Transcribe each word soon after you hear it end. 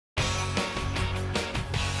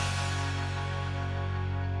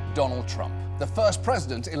Donald Trump, the first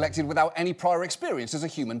president elected without any prior experience as a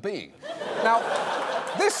human being. Now,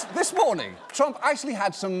 this morning, Trump actually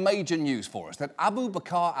had some major news for us, that Abu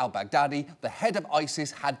Bakr al-Baghdadi, the head of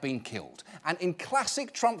ISIS, had been killed. And in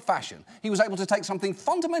classic Trump fashion, he was able to take something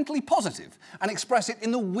fundamentally positive and express it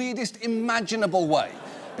in the weirdest imaginable way.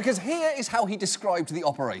 Because here is how he described the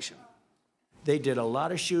operation. They did a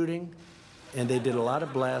lot of shooting, and they did a lot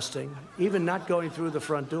of blasting, even not going through the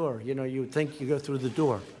front door. You know, you would think you go through the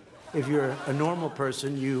door. If you're a normal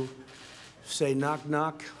person, you say, knock,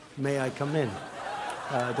 knock, may I come in?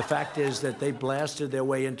 The fact is that they blasted their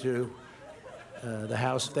way into the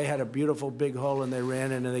house. They had a beautiful big hole, and they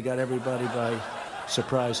ran in, and they got everybody by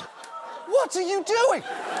surprise. What are you doing?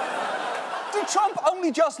 Did Trump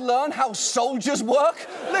only just learn how soldiers work?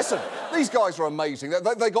 Listen, these guys are amazing.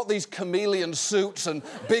 They got these chameleon suits and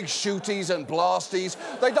big shooties and blasties.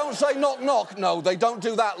 They don't say knock, knock. No, they don't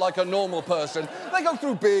do that like a normal person. They go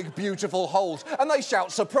through big, beautiful holes and they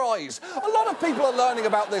shout surprise. A lot of people are learning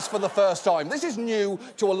about this for the first time. This is new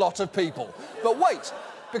to a lot of people. But wait,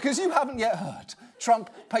 because you haven't yet heard, Trump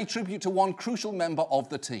paid tribute to one crucial member of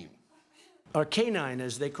the team. Our canine,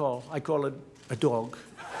 as I call it a dog.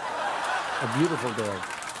 A beautiful dog.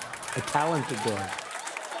 A talented dog.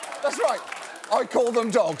 That's right. I call them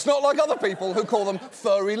dogs, not like other people who call them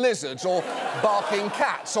furry lizards or barking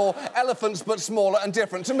cats or elephants but smaller and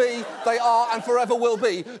different. To me, they are and forever will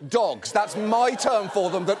be dogs. That's my term for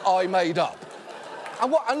them that I made up.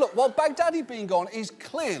 And look, while Baghdadi being gone is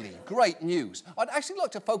clearly great news, I'd actually like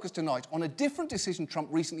to focus tonight on a different decision Trump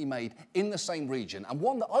recently made in the same region, and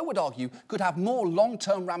one that I would argue could have more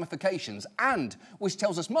long-term ramifications and which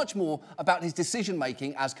tells us much more about his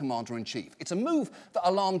decision-making as Commander-in-Chief. It's a move that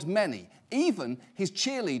alarmed many, even his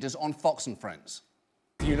cheerleaders on Fox and Friends.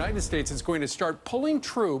 The United States is going to start pulling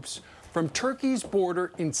troops from Turkey's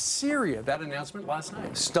border in Syria. That announcement last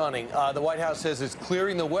night. Stunning. The White House says it's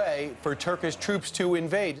clearing the way for Turkish troops to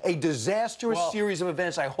invade. A disastrous series of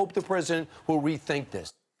events. I hope the president will rethink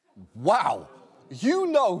this. Wow. You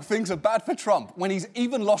know things are bad for Trump when he's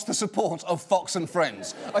even lost the support of Fox and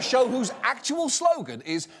Friends, a show whose actual slogan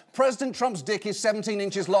is President Trump's dick is 17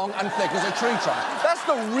 inches long and thick as a tree trunk. That's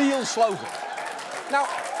the real slogan. Now,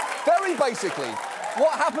 very basically,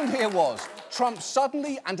 what happened here was Trump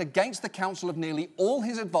suddenly, and against the counsel of nearly all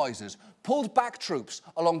his advisors, pulled back troops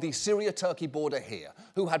along the Syria-Turkey border here,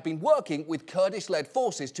 who had been working with Kurdish-led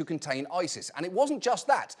forces to contain ISIS. And it wasn't just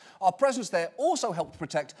that. Our presence there also helped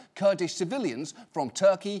protect Kurdish civilians from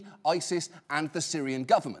Turkey, ISIS, and the Syrian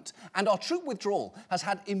government. And our troop withdrawal has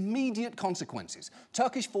had immediate consequences.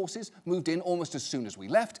 Turkish forces moved in almost as soon as we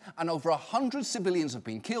left, and over 100 civilians have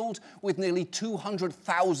been killed, with nearly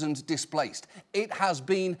 200,000 displaced. It has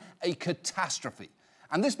been a catastrophe.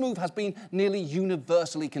 And this move has been nearly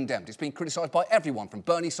universally condemned. It's been criticised by everyone from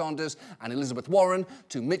Bernie Sanders and Elizabeth Warren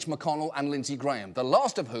to Mitch McConnell and Lindsey Graham, the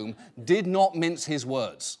last of whom did not mince his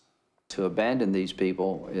words. To abandon these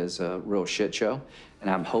people is a real shit show, and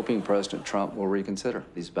I'm hoping President Trump will reconsider.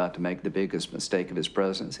 He's about to make the biggest mistake of his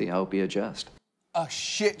presidency. I hope he adjusts. A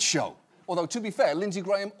shit show. Although, to be fair, Lindsey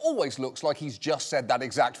Graham always looks like he's just said that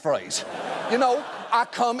exact phrase. You know, I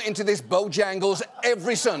come into this Bojangles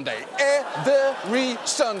every Sunday,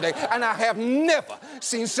 and I have never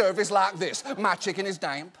seen service like this. My chicken is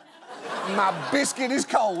damp, my biscuit is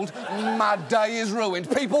cold, my day is ruined.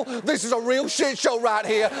 People, this is a real shit show right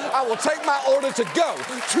here. I will take my order to go.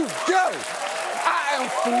 I am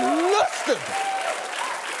flustered.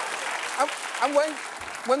 And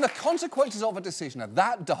when the consequences of a decision are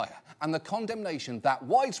that dire and the condemnation that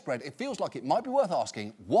widespread, it feels like it might be worth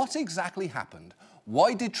asking what exactly happened,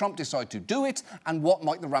 why did Trump decide to do it, and what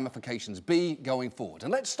might the ramifications be going forward.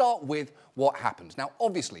 And let's start with what happened. Now,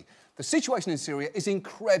 obviously, the situation in Syria is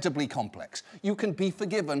incredibly complex. You can be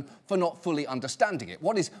forgiven for not fully understanding it.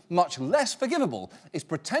 What is much less forgivable is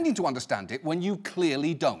pretending to understand it when you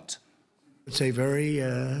clearly don't. It's a very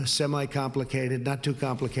semi-complicated, not too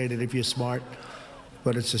complicated if you're smart,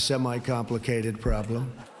 but it's a semi-complicated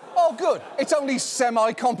problem. Oh, good. It's only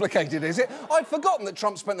semi-complicated, is it? I'd forgotten that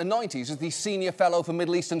Trump spent the 90s as the senior fellow for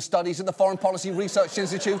Middle Eastern Studies at the Foreign Policy Research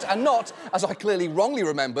Institute and not, as I clearly wrongly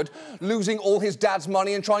remembered, losing all his dad's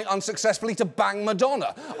money and trying unsuccessfully to bang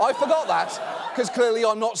Madonna. I forgot that because clearly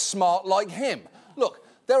I'm not smart like him. Look,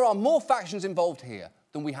 there are more factions involved here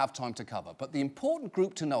than we have time to cover, but the important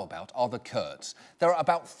group to know about are the Kurds. There are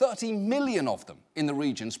about 30 million of them in the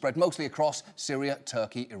region, spread mostly across Syria,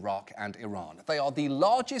 Turkey, Iraq, and Iran. They are the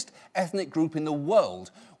largest ethnic group in the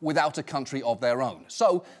world without a country of their own.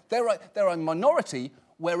 So they're a minority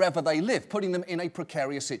wherever they live, putting them in a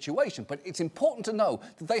precarious situation. But it's important to know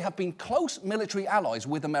that they have been close military allies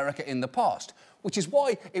with America in the past, which is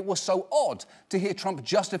why it was so odd to hear Trump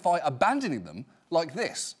justify abandoning them like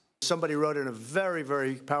this. Somebody wrote in a very,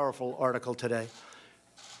 very powerful article today.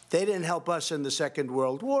 They didn't help us in the Second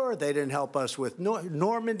World War. They didn't help us with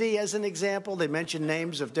Normandy, as an example. They mentioned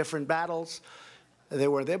names of different battles. They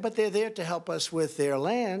were there, but they're there to help us with their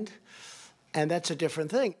land, and that's a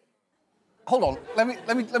different thing. Hold on, let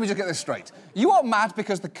me just get this straight. You are mad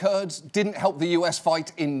because the Kurds didn't help the US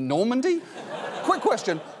fight in Normandy? Quick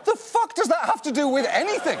question, the fuck does that have to do with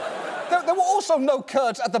anything? There were also no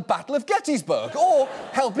Kurds at the Battle of Gettysburg, or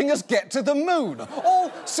helping us get to the moon,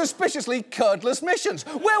 all suspiciously Kurdless missions.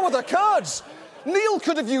 Where were the Kurds? Neil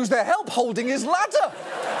could have used their help holding his ladder.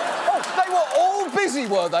 Oh, they were all busy,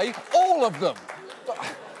 were they? All of them.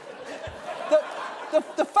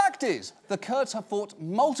 The fact is, the Kurds have fought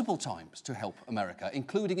multiple times to help America,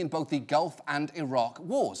 including in both the Gulf and Iraq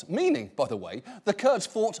wars. Meaning, by the way, the Kurds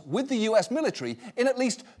fought with the US military in at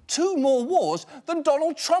least 2 more wars than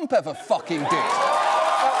Donald Trump ever fucking did.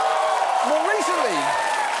 More recently,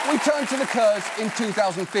 we turned to the Kurds in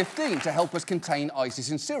 2015 to help us contain ISIS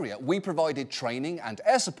in Syria. We provided training and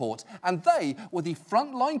air support, and they were the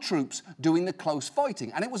frontline troops doing the close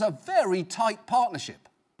fighting, and it was a very tight partnership.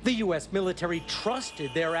 The U.S. military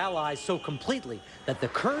trusted their allies so completely that the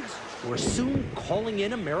Kurds were soon calling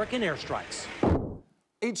in American airstrikes.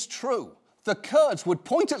 It's true. The Kurds would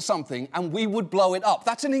point at something and we would blow it up.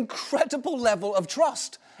 That's an incredible level of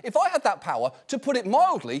trust. If I had that power, to put it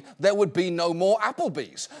mildly, there would be no more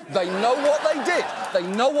Applebee's. They know what they did.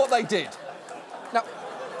 They know what they did. Now,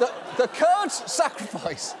 the Kurds'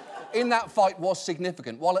 sacrifice in that fight was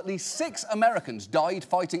significant. While at least 6 Americans died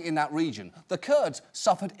fighting in that region, the Kurds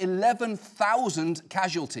suffered 11,000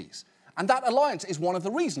 casualties. And that alliance is one of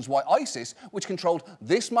the reasons why ISIS, which controlled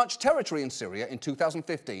this much territory in Syria in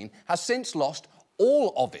 2015, has since lost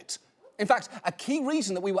all of it. In fact, a key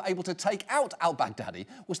reason that we were able to take out al-Baghdadi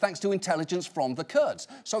was thanks to intelligence from the Kurds.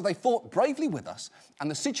 So they fought bravely with us,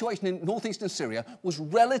 and the situation in northeastern Syria was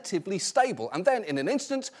relatively stable. And then, in an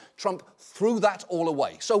instant, Trump threw that all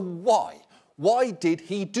away. So why? Why did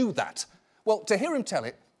he do that? Well, to hear him tell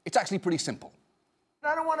it, it's actually pretty simple.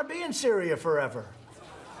 I don't want to be in Syria forever.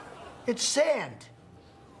 It's sand,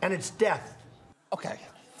 and it's death. OK,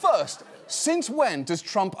 first, since when does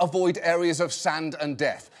Trump avoid areas of sand and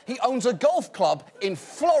death? He owns a golf club in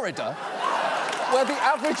Florida where the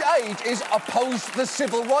average age is opposed to the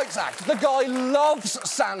Civil Rights Act. The guy loves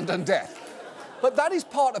sand and death. But that is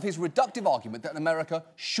part of his reductive argument that America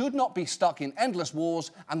should not be stuck in endless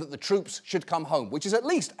wars and that the troops should come home, which is at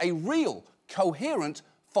least a real, coherent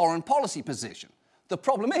foreign policy position. The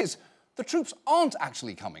problem is, the troops aren't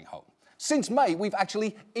actually coming home. Since May, we've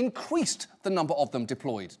actually increased the number of them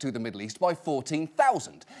deployed to the Middle East by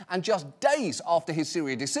 14,000. And just days after his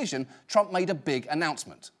Syria decision, Trump made a big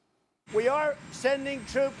announcement. We are sending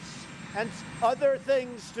troops and other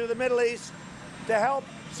things to the Middle East to help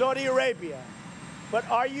Saudi Arabia. But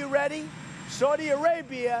are you ready? Saudi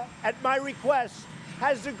Arabia, at my request,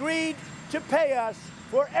 has agreed to pay us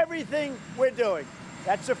for everything we're doing.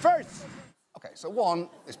 That's a first. OK, so one,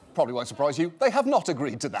 this probably won't surprise you, they have not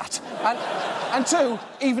agreed to that. And two,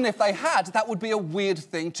 even if they had, that would be a weird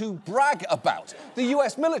thing to brag about. The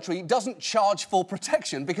US military doesn't charge for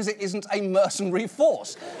protection because it isn't a mercenary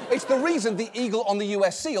force. It's the reason the eagle on the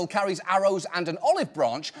US seal carries arrows and an olive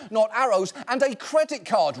branch, not arrows and a credit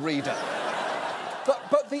card reader.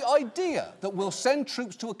 But the idea that we'll send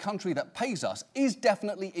troops to a country that pays us is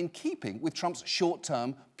definitely in keeping with Trump's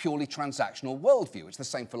short-term, purely transactional worldview. It's the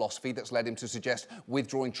same philosophy that's led him to suggest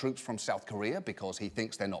withdrawing troops from South Korea because he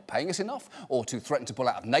thinks they're not paying us enough, or to threaten to pull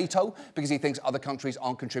out of NATO because he thinks other countries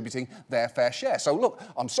aren't contributing their fair share. So look,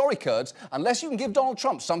 I'm sorry, Kurds, unless you can give Donald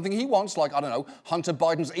Trump something he wants, like, I don't know, Hunter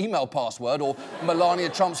Biden's email password or Melania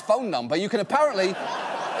Trump's phone number, you can apparently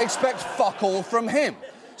expect fuck all from him.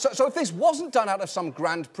 So if this wasn't done out of some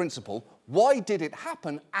grand principle, why did it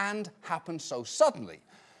happen and happen so suddenly?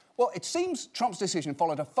 Well, it seems Trump's decision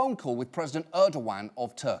followed a phone call with President Erdogan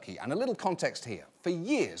of Turkey. And a little context here. For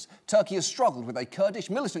years, Turkey has struggled with a Kurdish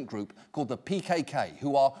militant group called the PKK,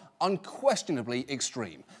 who are unquestionably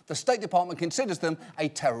extreme. The State Department considers them a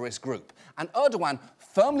terrorist group. And Erdogan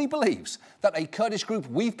firmly believes that a Kurdish group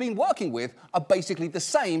we've been working with are basically the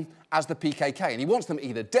same as the PKK. And he wants them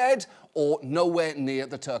either dead or nowhere near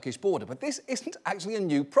the Turkish border. But this isn't actually a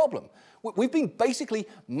new problem. We've been basically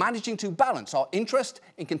managing to balance our interest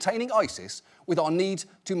in containing ISIS with our need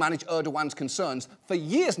to manage Erdogan's concerns for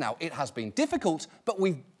years now. It has been difficult, but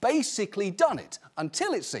we've basically done it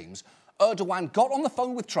until, it seems, Erdogan got on the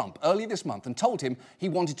phone with Trump earlier this month and told him he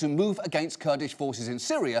wanted to move against Kurdish forces in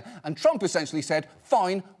Syria, and Trump essentially said,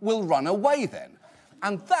 fine, we'll run away then.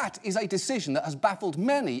 And that is a decision that has baffled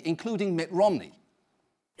many, including Mitt Romney.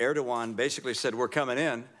 Erdogan basically said, we're coming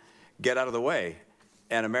in, get out of the way.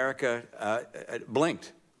 And America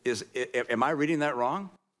blinked. Am I reading that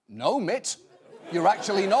wrong? No, Mitt, you're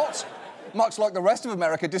actually not. Much like the rest of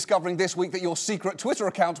America discovering this week that your secret Twitter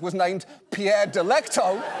account was named Pierre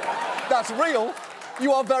Delecto. That's real.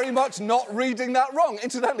 You are very much not reading that wrong.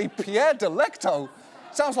 Incidentally, Pierre Delecto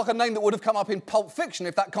sounds like a name that would have come up in Pulp Fiction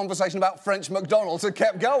if that conversation about French McDonald's had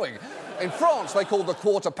kept going. In France, they call the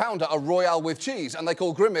quarter pounder a Royale with cheese, and they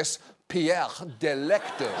call Grimace Pierre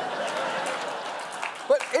Delecto.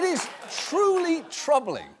 But it is truly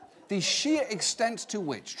troubling the sheer extent to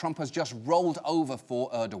which Trump has just rolled over for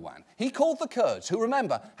Erdogan. He called the Kurds, who,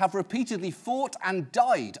 remember, have repeatedly fought and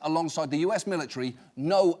died alongside the US military,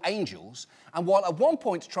 no angels. And while at one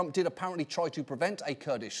point Trump did apparently try to prevent a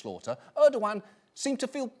Kurdish slaughter, Erdogan seemed to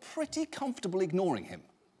feel pretty comfortable ignoring him.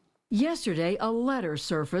 Yesterday, a letter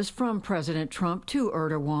surfaced from President Trump to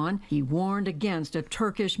Erdogan. He warned against a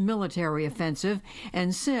Turkish military offensive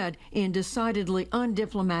and said in decidedly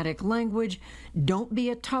undiplomatic language, don't be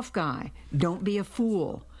a tough guy, don't be a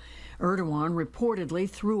fool. Erdogan reportedly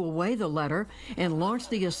threw away the letter and launched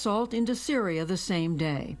the assault into Syria the same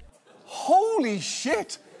day. Holy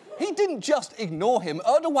shit! He didn't just ignore him.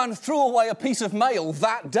 Erdogan threw away a piece of mail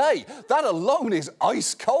that day. That alone is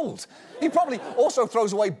ice cold. He probably also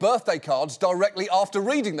throws away birthday cards directly after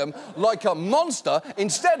reading them, like a monster,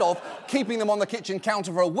 instead of keeping them on the kitchen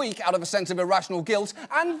counter for a week out of a sense of irrational guilt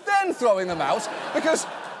and then throwing them out, because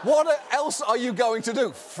what else are you going to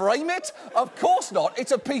do? Frame it? Of course not.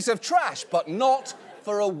 It's a piece of trash, but not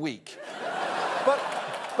for a week.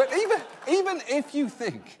 But even if you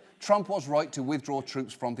think Trump was right to withdraw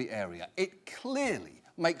troops from the area, it clearly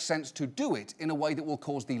makes sense to do it in a way that will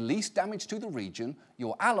cause the least damage to the region,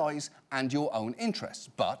 your allies, and your own interests.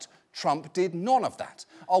 But Trump did none of that.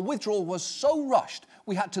 Our withdrawal was so rushed,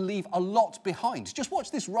 we had to leave a lot behind. Just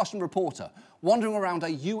watch this Russian reporter wandering around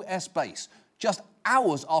a US base just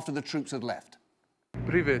hours after the troops had left.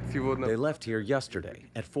 They left here yesterday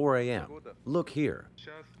at 4 a.m. Look here.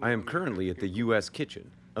 I am currently at the U.S.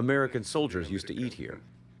 kitchen. American soldiers used to eat here.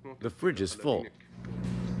 The fridge is full.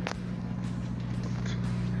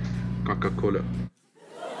 Coca-Cola.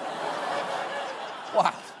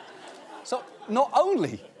 Wow. So not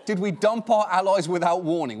only did we dump our allies without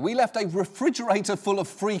warning, we left a refrigerator full of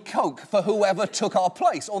free Coke for whoever took our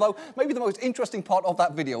place. Although maybe the most interesting part of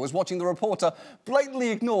that video was watching the reporter blatantly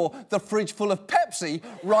ignore the fridge full of Pepsi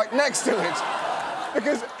right next to it.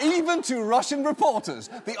 Because even to Russian reporters,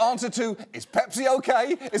 the answer to, is Pepsi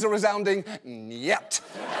okay, is a resounding, yet.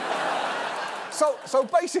 So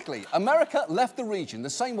basically, America left the region the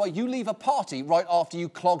same way you leave a party right after you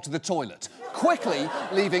clogged the toilet. Quickly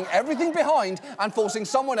leaving everything behind and forcing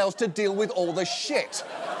someone else to deal with all the shit.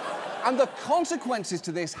 And the consequences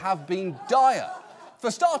to this have been dire. For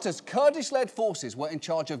starters, Kurdish-led forces were in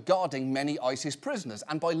charge of guarding many ISIS prisoners,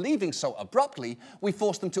 and by leaving so abruptly, we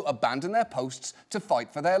forced them to abandon their posts to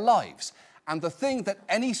fight for their lives. And the thing that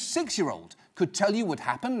any 6-year-old could tell you would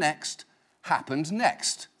happen next, happened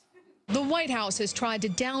next. The White House has tried to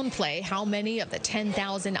downplay how many of the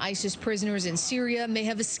 10,000 ISIS prisoners in Syria may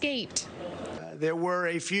have escaped. There were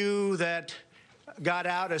a few that got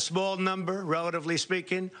out, a small number, relatively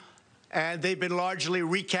speaking, and they've been largely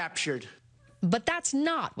recaptured. But that's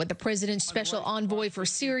not what the president's special envoy for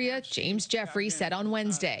Syria, James Jeffrey, said on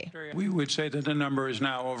Wednesday. We would say that the number is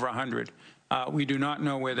now over 100. We do not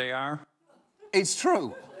know where they are. It's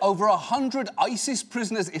true. Over 100 ISIS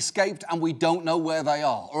prisoners escaped and we don't know where they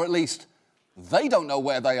are. Or at least, they don't know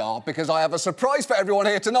where they are, because I have a surprise for everyone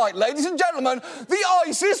here tonight. Ladies and gentlemen, the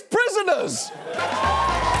ISIS prisoners!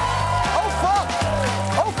 Oh, fuck!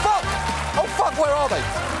 Oh, fuck! Oh, fuck, where are they?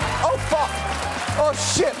 Oh, fuck! Oh,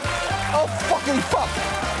 shit! Oh, fucking fuck!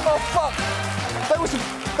 Oh, fuck!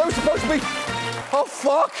 They were supposed to be... Oh,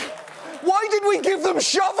 fuck! Why did we give them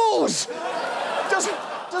shovels?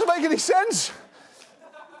 Doesn't make any sense.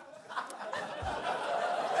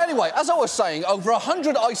 Anyway, as I was saying, over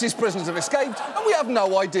 100 ISIS prisoners have escaped, and we have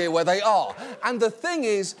no idea where they are. And the thing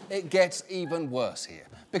is, it gets even worse here.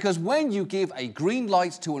 Because when you give a green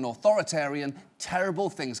light to an authoritarian, terrible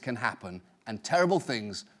things can happen, and terrible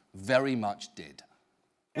things very much did.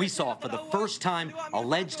 We saw for the first time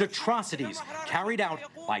alleged atrocities carried out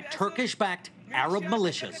by Turkish-backed Arab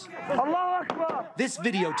militias. This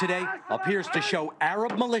video today appears to show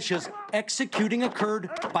Arab militias executing a Kurd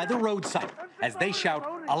by the roadside as they shout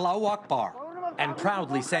Allahu Akbar and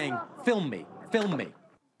proudly saying, "Film me, film me."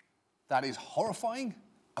 That is horrifying,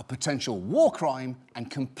 a potential war crime,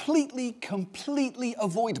 and completely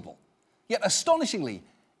avoidable. Yet astonishingly,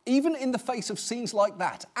 even in the face of scenes like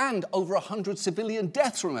that, and over 100 civilian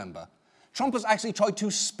deaths, remember, Trump has actually tried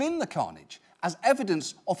to spin the carnage as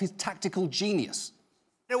evidence of his tactical genius.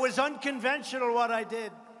 It was unconventional what I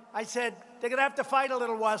did. I said, they're going to have to fight a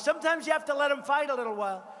little while. Sometimes you have to let them fight a little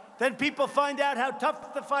while. Then people find out how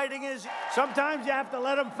tough the fighting is. Sometimes you have to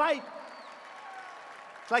let them fight.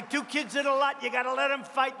 It's like two kids in a lot. You got to let them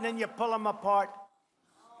fight, and then you pull them apart.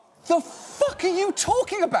 The fuck are you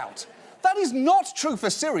talking about? That is not true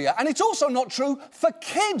for Syria, and it's also not true for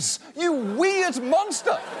kids, you weird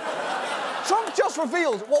monster. Trump just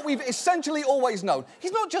revealed what we've essentially always known.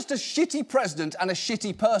 He's not just a shitty president and a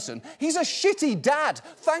shitty person. He's a shitty dad.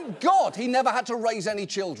 Thank God he never had to raise any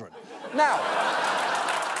children. Now,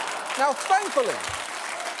 thankfully,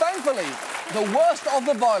 the worst of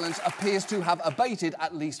the violence appears to have abated,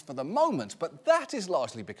 at least for the moment, but that is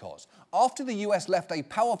largely because after the US left a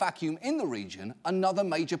power vacuum in the region, another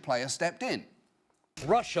major player stepped in.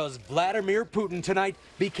 Russia's Vladimir Putin tonight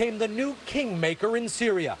became the new kingmaker in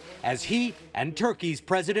Syria as he and Turkey's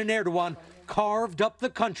President Erdogan carved up the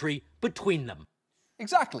country between them.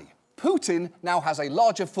 Exactly. Putin now has a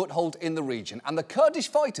larger foothold in the region, and the Kurdish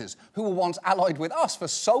fighters, who were once allied with us for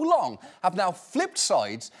so long, have now flipped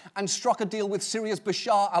sides and struck a deal with Syria's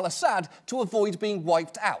Bashar al-Assad to avoid being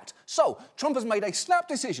wiped out. So, Trump has made a snap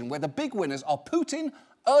decision where the big winners are Putin,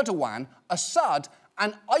 Erdogan, Assad,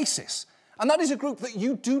 and ISIS. And that is a group that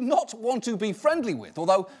you do not want to be friendly with,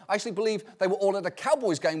 although I actually believe they were all at a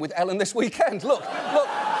Cowboys game with Ellen this weekend. Look,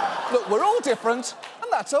 we're all different,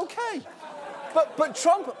 and that's okay. But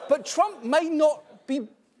Trump may not be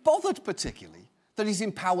bothered particularly that he's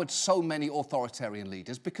empowered so many authoritarian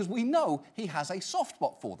leaders, because we know he has a soft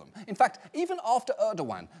spot for them. In fact, even after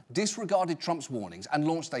Erdogan disregarded Trump's warnings and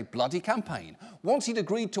launched a bloody campaign, once he'd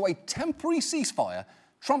agreed to a temporary ceasefire,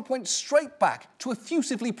 Trump went straight back to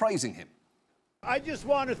effusively praising him. I just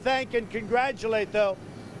want to thank and congratulate, though,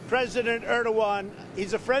 President Erdogan.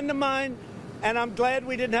 He's a friend of mine, and I'm glad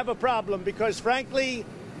we didn't have a problem because, frankly,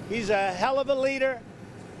 he's a hell of a leader,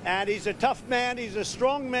 and he's a tough man, he's a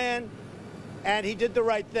strong man, and he did the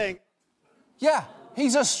right thing. Yeah,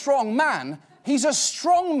 he's a strong man. He's a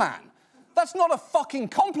strong man. That's not a fucking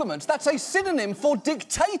compliment. That's a synonym for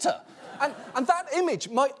dictator. And that image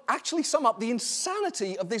might actually sum up the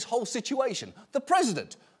insanity of this whole situation. The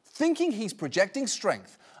president, thinking he's projecting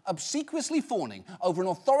strength, obsequiously fawning over an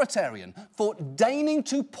authoritarian for deigning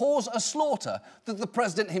to pause a slaughter that the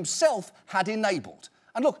president himself had enabled.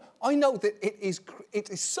 And look, I know that it is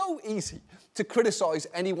so easy to criticise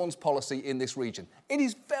anyone's policy in this region. It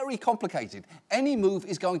is very complicated. Any move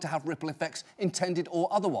is going to have ripple effects, intended or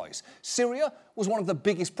otherwise. Syria was one of the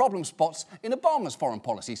biggest problem spots in Obama's foreign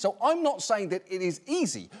policy, so I'm not saying that it is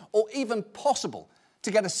easy or even possible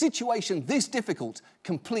to get a situation this difficult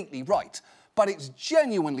completely right, but it's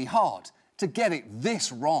genuinely hard to get it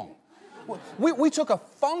this wrong. We took a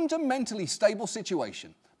fundamentally stable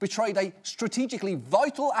situation, betrayed a strategically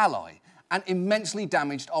vital ally, and immensely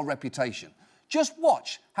damaged our reputation. Just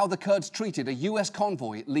watch how the Kurds treated a US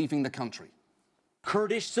convoy leaving the country.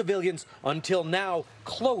 Kurdish civilians, until now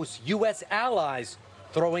close U.S. allies,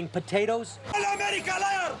 throwing potatoes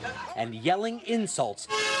and yelling insults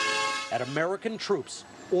at American troops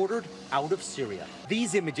ordered out of Syria.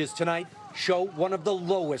 These images tonight show one of the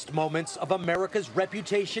lowest moments of America's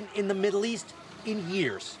reputation in the Middle East in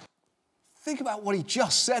years. Think about what he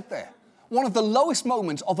just said there. One of the lowest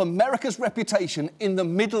moments of America's reputation in the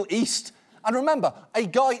Middle East. And remember, a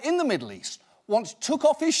guy in the Middle East once took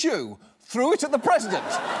off his shoe, threw it at the president,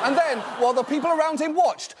 and then, while the people around him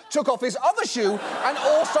watched, took off his other shoe and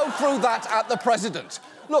also threw that at the president.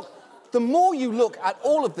 Look, the more you look at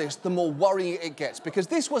all of this, the more worrying it gets, because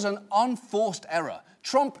this was an unforced error.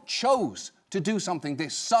 Trump chose to do something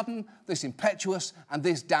this sudden, this impetuous, and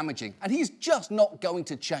this damaging, and he's just not going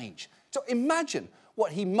to change. So imagine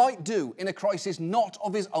what he might do in a crisis not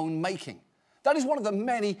of his own making. That is one of the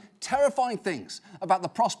many terrifying things about the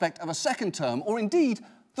prospect of a second term, or indeed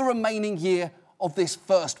the remaining year of this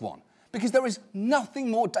first one. Because there is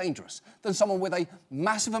nothing more dangerous than someone with a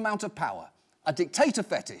massive amount of power, a dictator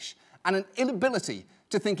fetish, and an inability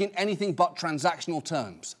to think in anything but transactional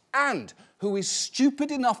terms, and who is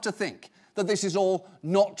stupid enough to think that this is all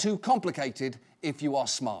not too complicated if you are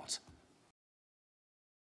smart.